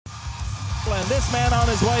Throttle, and this man on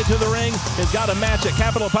his way to the ring has got a match at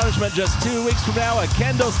Capital Punishment just 2 weeks from now, a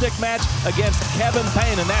kendo stick match against Kevin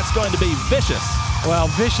Payne, and that's going to be vicious. Well,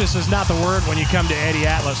 vicious is not the word when you come to Eddie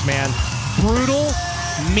Atlas, man. Brutal,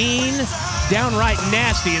 mean, downright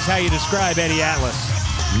nasty is how you describe Eddie Atlas.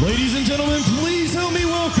 Ladies and gentlemen, please help me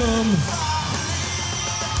welcome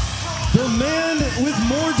the man with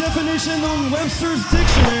more definition than Webster's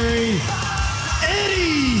Dictionary,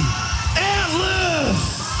 Eddie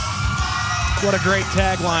Atlas! What a great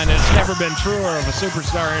tagline. It's never been truer of a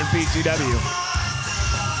superstar in PCW.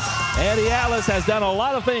 Eddie Atlas has done a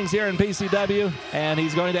lot of things here in PCW, and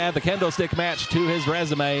he's going to add the kendo stick match to his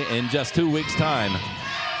resume in just 2 weeks' time.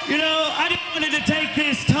 You know, I just wanted to take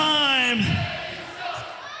this time.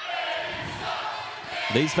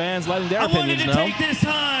 These fans letting their opinions know. I wanted to take this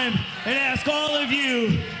time and ask all of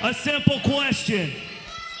you a simple question.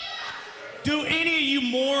 Do any of you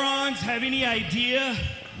morons have any idea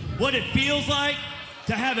what it feels like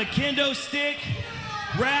to have a kendo stick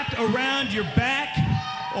wrapped around your back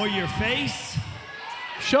or your face?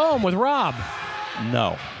 Show them with Rob.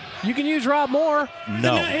 No. You can use Rob more.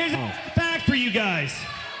 No. So here's a fact for you guys.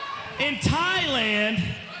 In Thailand,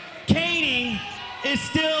 caning is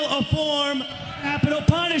still a form of capital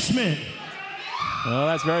punishment. Well,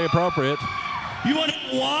 that's very appropriate. You want to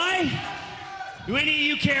know why? Do any of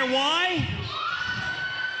you care why?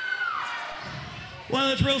 Well,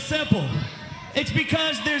 it's real simple. It's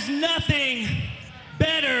because there's nothing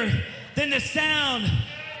better than the sound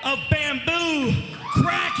of bamboo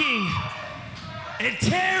cracking and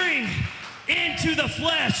tearing into the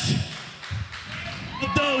flesh of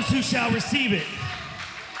those who shall receive it.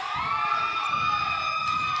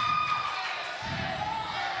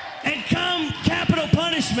 And come capital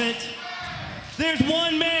punishment, there's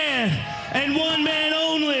one man and one man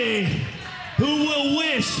only who will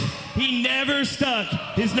wish he never stuck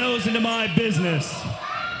his nose into my business.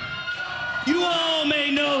 You all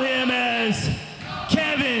may know him as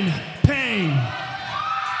Kevin Payne.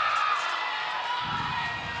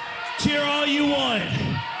 Cheer all you want.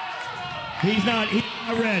 He's not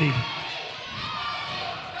ready.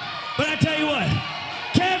 But I tell you what,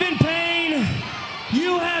 Kevin Payne,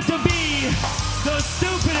 you have to be the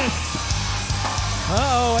stupidest.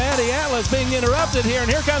 Uh-oh, Eddie Atlas being interrupted here, and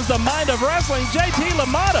here comes the mind of wrestling, JT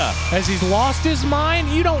Lamotta. As he's lost his mind,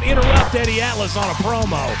 you don't interrupt Eddie Atlas on a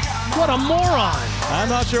promo. What a moron. I'm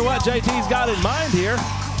not sure what JT's got in mind here.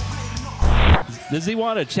 Does he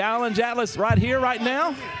want to challenge Atlas right here, right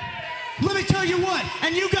now? Let me tell you what,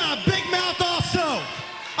 and you got a big mouth also.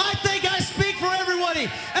 I think I speak for everybody.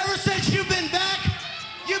 Ever since you've been back,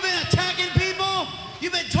 you've been attacking people,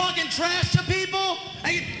 you've been talking trash to people,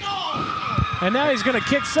 and now he's going to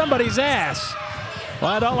kick somebody's ass.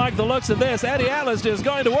 Well, I don't like the looks of this. Eddie Atlas just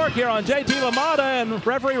going to work here on JT Lamotta, and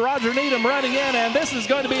referee Roger Needham running in, and this is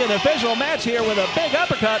going to be an official match here with a big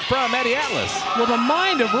uppercut from Eddie Atlas. Well, the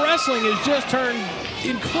mind of wrestling has just turned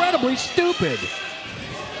incredibly stupid.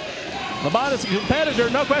 Lamotta's a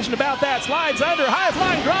competitor, no question about that. Slides under,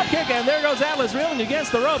 high-flying drop kick, and there goes Atlas reeling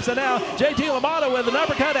against the ropes. And now JT Lamotta with an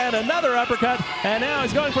uppercut and another uppercut. And now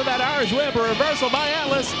he's going for that Irish whip, a reversal by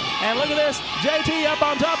Atlas. And look at this, JT up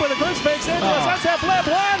on top with a crucifix into a sunset flip.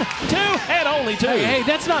 1, 2, and only 2. Hey,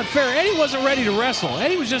 that's not fair. Eddie wasn't ready to wrestle.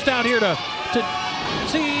 Eddie was just out here to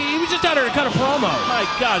see, he was just out here to cut a promo. My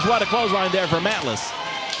gosh, what a clothesline there from Atlas.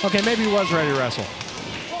 Okay, maybe he was ready to wrestle.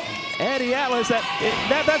 Eddie Atlas,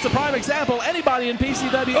 that's a prime example. Anybody in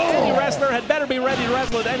PCW, any wrestler had better be ready to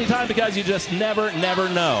wrestle at any time, because you just never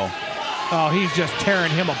know. Oh, he's just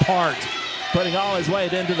tearing him apart. Putting all his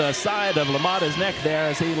weight into the side of Lamotta's neck there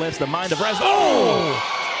as he lifts the mind of wrestling.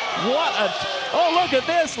 Look at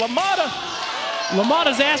this,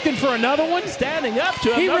 Lamotta's asking for another one? Standing up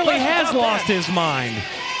to him. He really has lost his mind.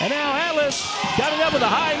 And now Atlas coming up with a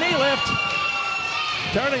high knee lift,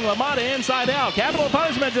 turning Lamotta inside out. Capital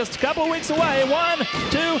punishment just a couple of weeks away. 1,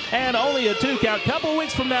 2, and only a 2 count. Couple of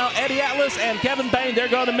weeks from now, Eddie Atlas and Kevin Payne, they're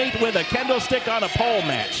going to meet with a kendo stick on a pole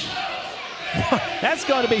match. That's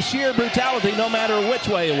going to be sheer brutality no matter which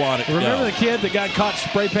way you want it to Remember go. the kid that got caught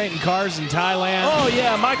spray painting cars in Thailand? Oh,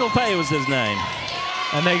 yeah, Michael Fay was his name.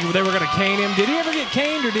 And they were going to cane him. Did he ever get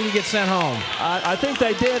caned, or did he get sent home? I think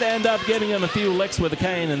they did end up giving him a few licks with a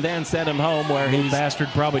cane and then sent him home, where his bastard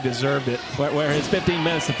probably deserved it. Where his 15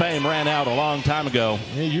 minutes of fame ran out a long time ago.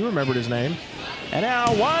 Yeah, you remembered his name. And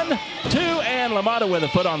now 1, 2, and Lamotta with a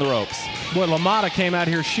foot on the ropes. Boy, Lamotta came out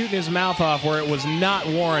here shooting his mouth off where it was not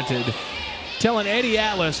warranted. telling Eddie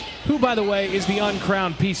Atlas, who, by the way, is the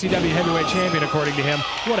uncrowned PCW heavyweight champion, according to him.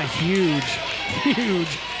 What a huge,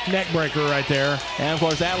 huge neck breaker right there. And, of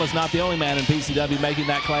course, Atlas not the only man in PCW making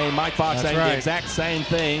that claim. Mike Fox saying the exact same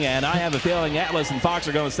thing, and I have a feeling Atlas and Fox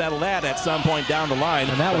are going to settle that at some point down the line.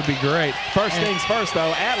 And that would be great. First things first,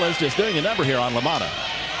 though, Atlas just doing a number here on Lamotta.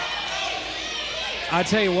 I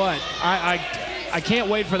tell you what, I can't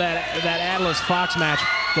wait for that Atlas-Fox match.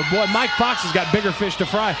 But boy, Mike Fox has got bigger fish to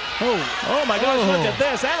fry. Oh my gosh, look at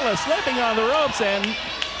this. Atlas slipping on the ropes and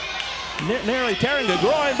nearly tearing the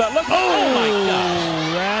groin, but look, oh my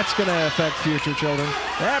gosh. That's going to affect future children.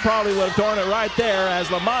 That probably would have torn it right there as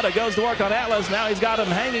Lamotta goes to work on Atlas. Now he's got him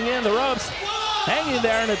hanging in the ropes, hanging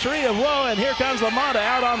there in a tree of woe, and here comes Lamotta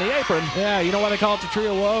out on the apron. Yeah, you know why they call it the tree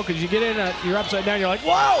of woe? Because you get in, you're upside down, you're like,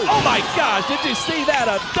 whoa! Oh my gosh, did you see that?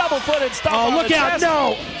 A double-footed stomp on look the out, chest.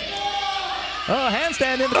 no! Oh,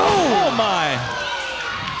 handstand in the oh my!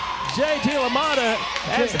 JT Lamotta,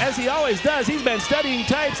 as he always does, he's been studying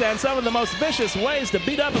tapes and some of the most vicious ways to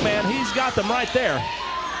beat up a man. He's got them right there.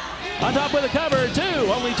 On top with a cover,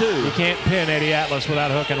 only two. You can't pin Eddie Atlas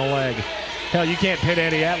without hooking a leg. Hell, you can't pin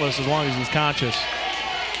Eddie Atlas as long as he's conscious.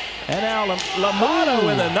 And now Lamotta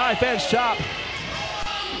with a knife-edge chop.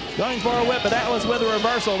 Going for a whip, but Atlas with a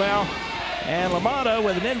reversal now. And Lamotta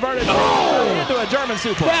with an inverted into a German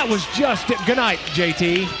suplex. That was just it. Good night,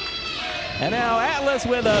 JT. And now Atlas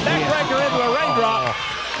with a backbreaker into a raindrop.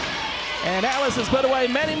 And Atlas has put away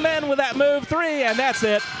many men with that move. 3, and that's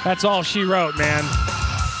it. That's all she wrote, man.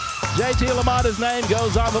 JT Lamotta's name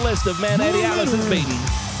goes on the list of men Eddie Atlas has beaten.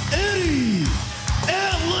 Eddie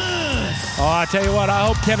Atlas! Oh, I tell you what, I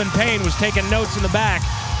hope Kevin Payne was taking notes in the back.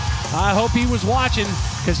 I hope he was watching,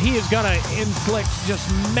 because he is going to inflict just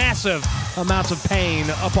massive amounts of pain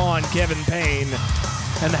upon Kevin Payne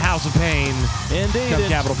and the House of Pain. Indeed.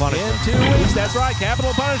 Capital Punishment. In 2 weeks, that's right,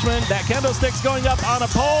 Capital Punishment. That kendo stick's going up on a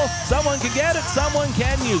pole. Someone can get it, someone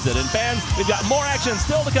can use it. And fans, we've got more action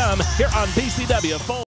still to come here on PCW.